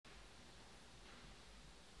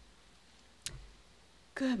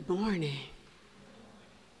Good morning.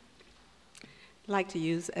 I'd like to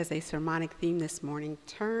use as a sermonic theme this morning,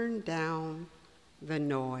 turn down the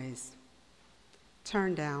noise.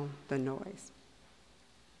 Turn down the noise.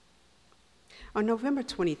 On November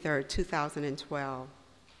 23rd, 2012,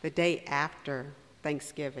 the day after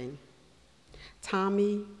Thanksgiving,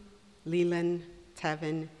 Tommy, Leland,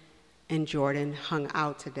 Tevin, and Jordan hung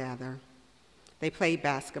out together. They played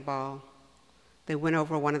basketball. They went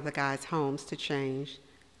over one of the guys' homes to change.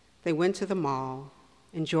 They went to the mall,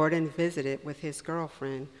 and Jordan visited with his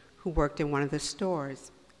girlfriend who worked in one of the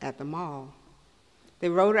stores at the mall. They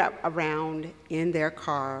rode around in their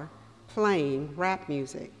car playing rap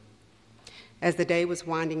music. As the day was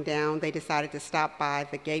winding down, they decided to stop by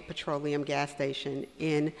the Gate Petroleum gas station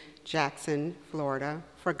in Jackson, Florida,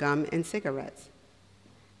 for gum and cigarettes.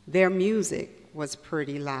 Their music was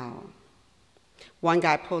pretty loud. One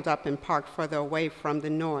guy pulled up and parked further away from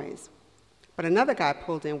the noise, but another guy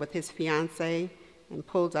pulled in with his fiancée and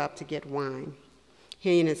pulled up to get wine.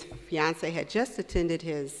 He and his fiancée had just attended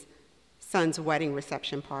his son's wedding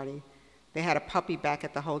reception party. They had a puppy back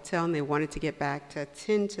at the hotel, and they wanted to get back to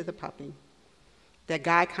attend to the puppy. That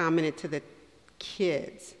guy commented to the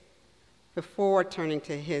kids before turning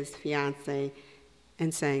to his fiancée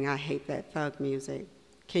and saying, "I hate that thug music.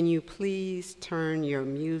 Can you please turn your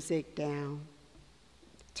music down?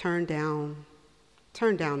 Turn down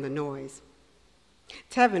the noise."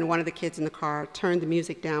 Tevin, one of the kids in the car, turned the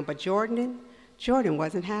music down, but Jordan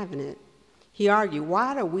wasn't having it. He argued,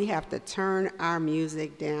 "Why do we have to turn our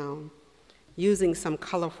music down?" using some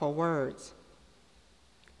colorful words.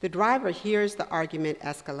 The driver hears the argument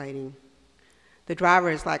escalating. The driver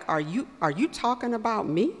is like, are you talking about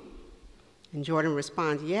me? And Jordan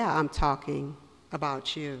responds, "Yeah, I'm talking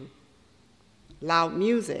about you." Loud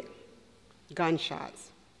music, gunshots.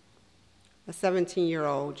 A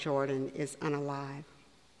 17-year-old Jordan is unalive.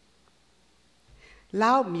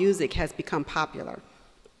 Loud music has become popular.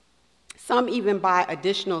 Some even buy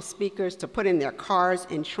additional speakers to put in their cars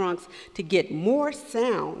and trunks to get more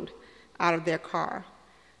sound out of their car.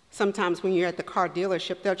 Sometimes when you're at the car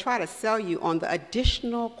dealership, they'll try to sell you on the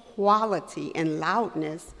additional quality and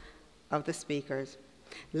loudness of the speakers.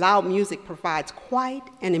 Loud music provides quite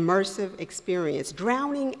an immersive experience,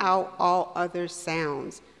 drowning out all other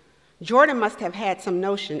sounds. Jordan must have had some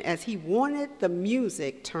notion as he wanted the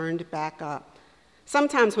music turned back up.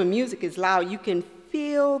 Sometimes when music is loud, you can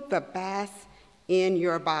feel the bass in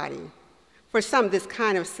your body. For some, this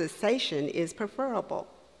kind of sensation is preferable.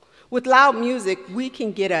 With loud music, we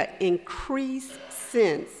can get an increased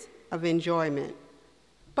sense of enjoyment.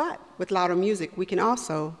 But with louder music, we can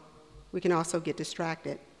also get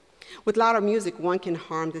distracted. With louder music, one can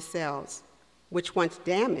harm the cells, which once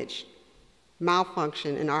damaged,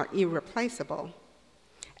 malfunction, and are irreplaceable.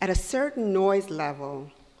 At a certain noise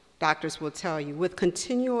level, doctors will tell you, with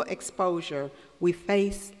continual exposure, we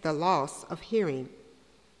face the loss of hearing.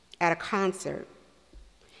 At a concert,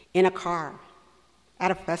 in a car,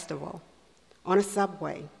 at a festival, on a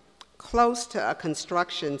subway, close to a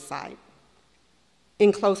construction site,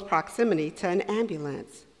 in close proximity to an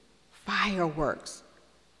ambulance, fireworks,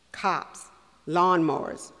 cops,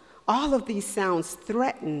 lawnmowers. All of these sounds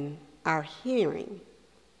threaten our hearing.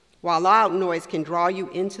 While loud noise can draw you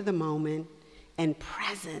into the moment and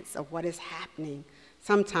presence of what is happening,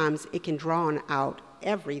 sometimes it can drown out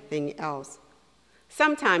everything else.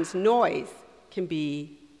 Sometimes noise can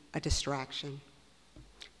be a distraction.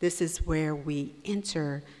 This is where we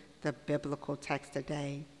enter the biblical text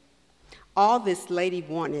today. All this lady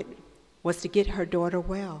wanted was to get her daughter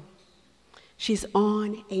well. She's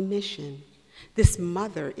on a mission. This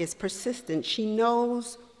mother is persistent. She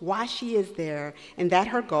knows why she is there and that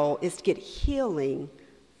her goal is to get healing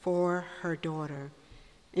for her daughter.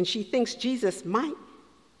 And she thinks Jesus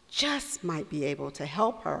might be able to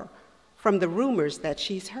help her from the rumors that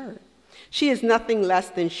she's heard. She is nothing less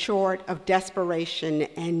than short of desperation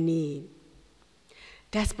and need.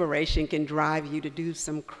 Desperation can drive you to do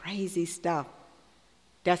some crazy stuff.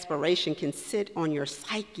 Desperation can sit on your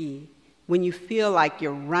psyche when you feel like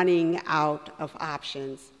you're running out of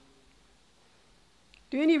options.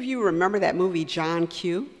 Do any of you remember that movie, John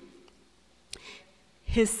Q?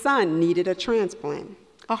 His son needed a transplant,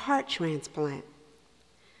 a heart transplant.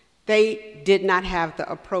 They did not have the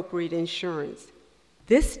appropriate insurance.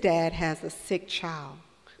 This dad has a sick child.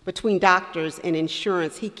 Between doctors and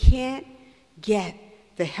insurance, he can't get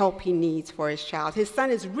the help he needs for his child. His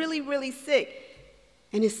son is really, really sick,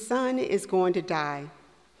 and his son is going to die.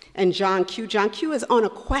 And John Q is on a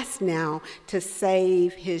quest now to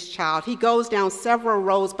save his child. He goes down several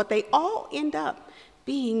roads, but they all end up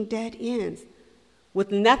being dead ends.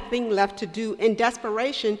 With nothing left to do, in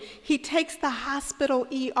desperation, he takes the hospital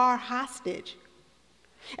ER hostage.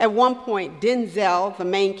 At one point, Denzel, the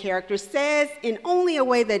main character, says in only a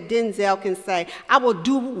way that Denzel can say, "I will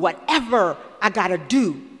do whatever I gotta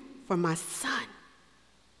do for my son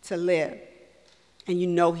to live." And you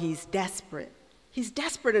know he's desperate. He's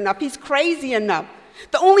desperate enough. He's crazy enough.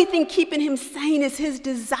 The only thing keeping him sane is his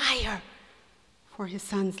desire for his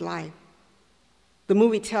son's life. The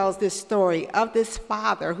movie tells this story of this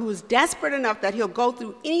father who is desperate enough that he'll go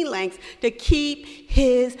through any lengths to keep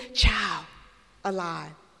his child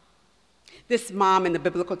alive. This mom in the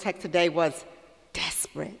biblical text today was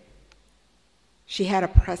desperate. She had a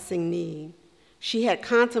pressing need. She had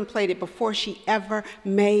contemplated before she ever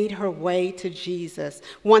made her way to Jesus.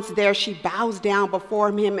 Once there, she bows down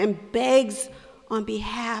before him and begs on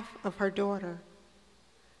behalf of her daughter.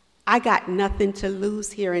 "I got nothing to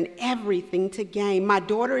lose here and everything to gain. My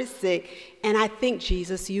daughter is sick, and I think,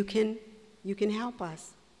 Jesus, you can help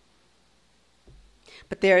us."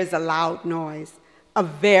 But there is a loud noise, a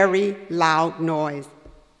very loud noise.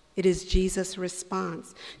 It is Jesus'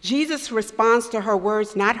 response. Jesus responds to her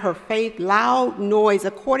words, not her faith. Loud noise.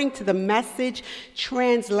 According to the Message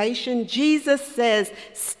translation, Jesus says,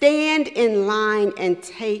 "Stand in line and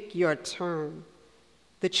take your turn."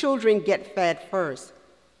 The children get fed first.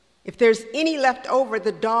 If there's any left over,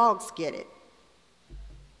 the dogs get it.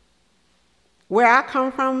 Where I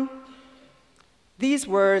come from, these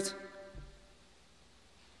words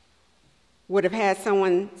would have had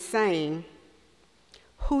someone saying,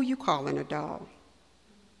 "Who you calling a dog?"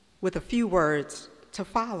 with a few words to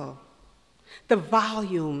follow. The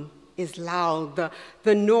volume is loud.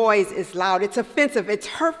 The noise is loud. It's offensive. It's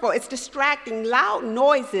hurtful. It's distracting. Loud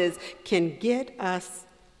noises can get us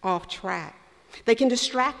off track. They can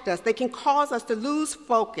distract us. They can cause us to lose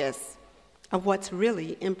focus of what's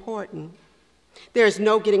really important. There is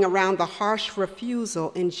no getting around the harsh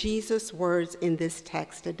refusal in Jesus' words in this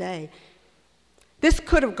text today. This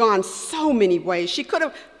could have gone so many ways. She could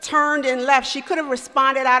have turned and left. She could have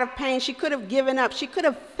responded out of pain. She could have given up. She could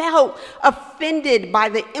have felt offended by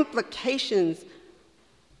the implications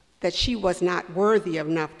that she was not worthy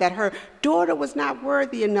enough, that her daughter was not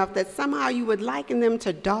worthy enough, that somehow you would liken them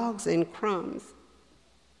to dogs and crumbs.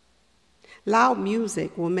 Loud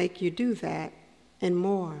music will make you do that and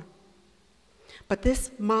more. But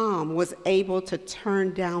this mom was able to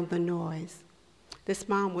turn down the noise. This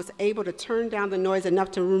mom was able to turn down the noise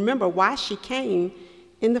enough to remember why she came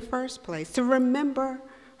in the first place, to remember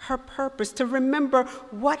her purpose, to remember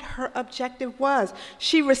what her objective was.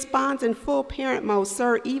 She responds in full parent mode,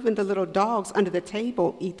 "Sir, even the little dogs under the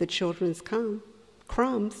table eat the children's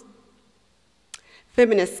crumbs."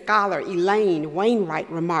 Feminist scholar Elaine Wainwright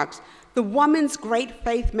remarks, "The woman's great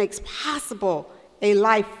faith makes possible a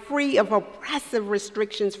life free of oppressive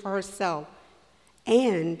restrictions for herself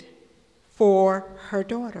and for her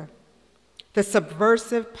daughter." The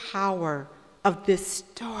subversive power of this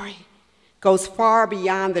story goes far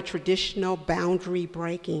beyond the traditional boundary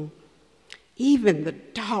breaking. Even the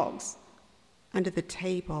dogs under the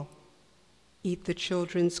table eat the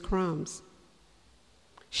children's crumbs.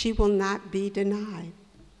 She will not be denied.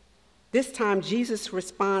 This time, Jesus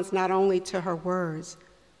responds not only to her words,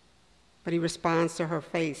 but he responds to her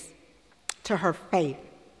faith.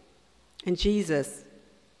 And Jesus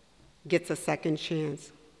gets a second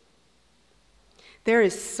chance. There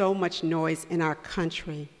is so much noise in our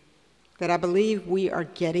country that I believe we are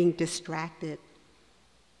getting distracted.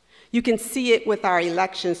 You can see it with our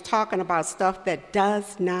elections, talking about stuff that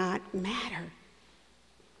does not matter.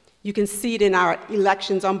 You can see it in our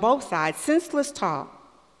elections on both sides, senseless talk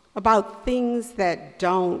about things that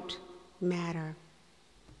don't matter.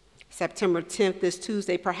 September 10th, this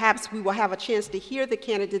Tuesday, perhaps we will have a chance to hear the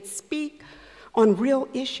candidates speak on real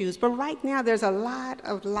issues, but right now there's a lot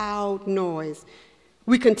of loud noise.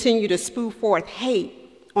 We continue to spew forth hate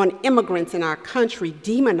on immigrants in our country,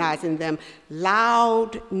 demonizing them.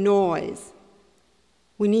 Loud noise.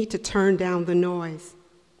 We need to turn down the noise.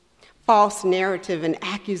 False narrative and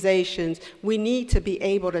accusations. We need to be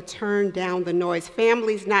able to turn down the noise.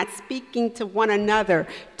 Families not speaking to one another.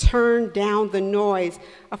 Turn down the noise.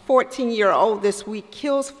 A 14-year-old this week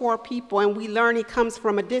kills 4 people, and we learn he comes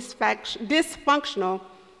from a dysfunctional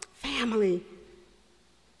family.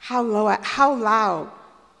 How loud,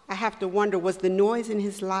 I have to wonder, was the noise in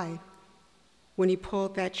his life when he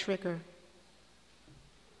pulled that trigger?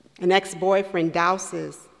 An ex-boyfriend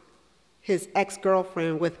douses his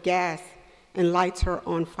ex-girlfriend with gas and lights her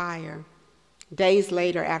on fire. Days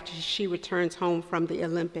later, after she returns home from the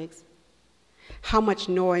Olympics, how much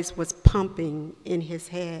noise was pumping in his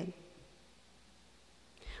head?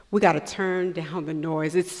 We got to turn down the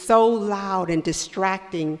noise. It's so loud and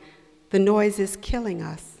distracting. The noise is killing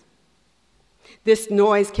us. This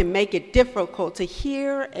noise can make it difficult to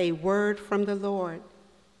hear a word from the Lord.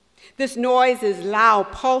 This noise is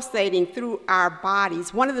loud, pulsating through our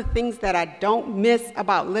bodies. One of the things that I don't miss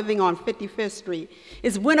about living on 55th Street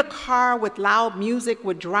is when a car with loud music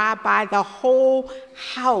would drive by, the whole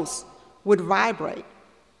house would vibrate.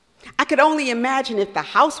 I could only imagine if the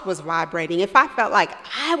house was vibrating, if I felt like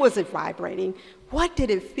I was vibrating, what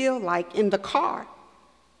did it feel like in the car?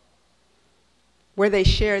 Where they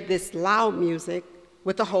shared this loud music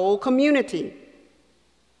with the whole community.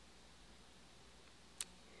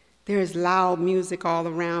 There is loud music all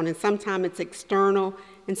around, and sometimes it's external,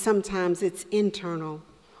 and sometimes it's internal.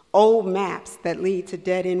 Old maps that lead to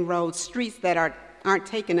dead-end roads, streets that aren't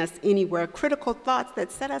taking us anywhere, critical thoughts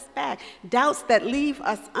that set us back, doubts that leave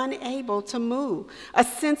us unable to move, a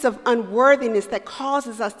sense of unworthiness that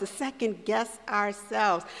causes us to second-guess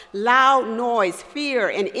ourselves, loud noise, fear,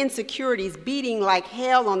 and insecurities beating like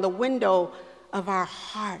hail on the window of our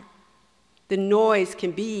heart. The noise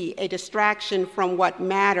can be a distraction from what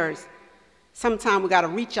matters. Sometimes we got to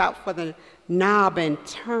reach out for the knob and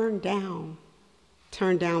turn down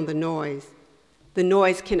the noise. The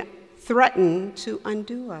noise can threaten to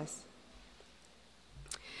undo us.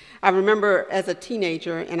 I remember as a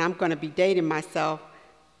teenager, and I'm going to be dating myself,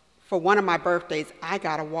 for one of my birthdays, I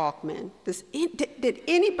got a Walkman. Does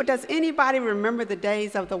anybody remember the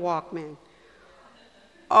days of the Walkman?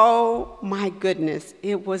 Oh my goodness,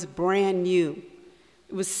 it was brand new.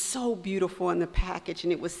 It was so beautiful in the package,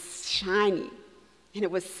 and it was shiny, and it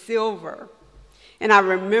was silver. And I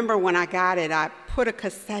remember when I got it, I put a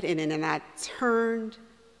cassette in it, and I turned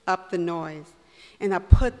up the noise, and I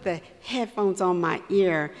put the headphones on my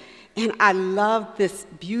ear, and I loved this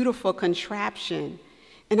beautiful contraption.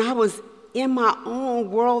 And I was in my own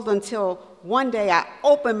world until one day I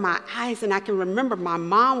opened my eyes, and I can remember my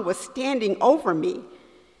mom was standing over me,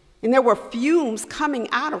 and there were fumes coming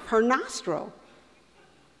out of her nostril.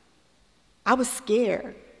 I was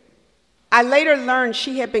scared. I later learned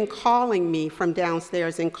she had been calling me from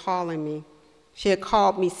downstairs and calling me. She had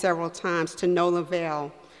called me several times to no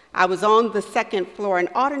avail. I was on the second floor, and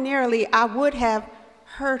ordinarily I would have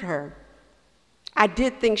heard her. I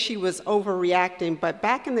did think she was overreacting, but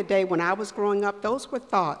back in the day when I was growing up, those were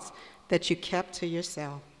thoughts that you kept to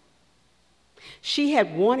yourself. She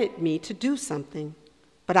had wanted me to do something,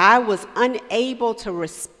 but I was unable to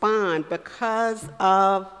respond because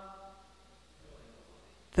of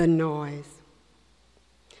the noise.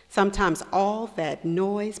 Sometimes all that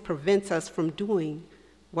noise prevents us from doing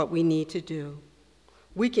what we need to do.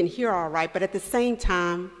 We can hear all right, but at the same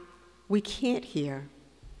time, we can't hear.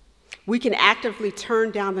 We can actively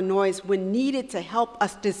turn down the noise when needed to help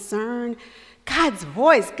us discern God's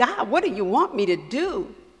voice. God, what do you want me to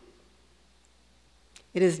do?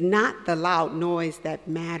 It is not the loud noise that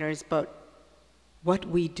matters, but what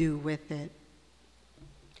we do with it.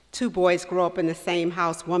 Two boys grow up in the same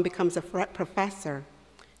house. One becomes a professor,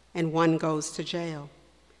 and one goes to jail.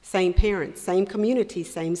 Same parents, same community,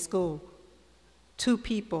 same school. Two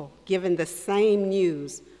people given the same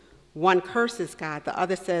news. One curses God. The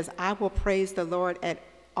other says, I will praise the Lord at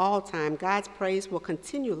all times. God's praise will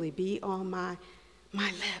continually be on my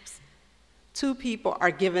lips. Two people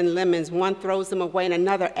are given lemons. One throws them away, and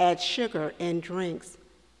another adds sugar and drinks.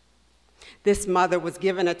 This mother was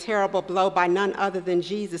given a terrible blow by none other than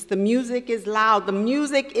Jesus. The music is loud. The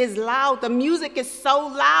music is loud. The music is so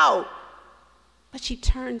loud. But she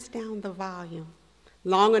turns down the volume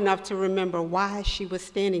long enough to remember why she was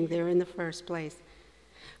standing there in the first place.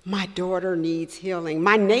 My daughter needs healing.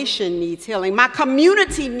 My nation needs healing. My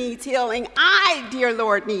community needs healing. I, dear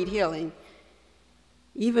Lord, need healing.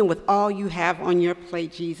 Even with all you have on your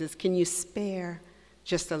plate, Jesus, can you spare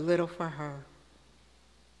just a little for her?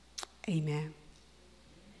 Amen.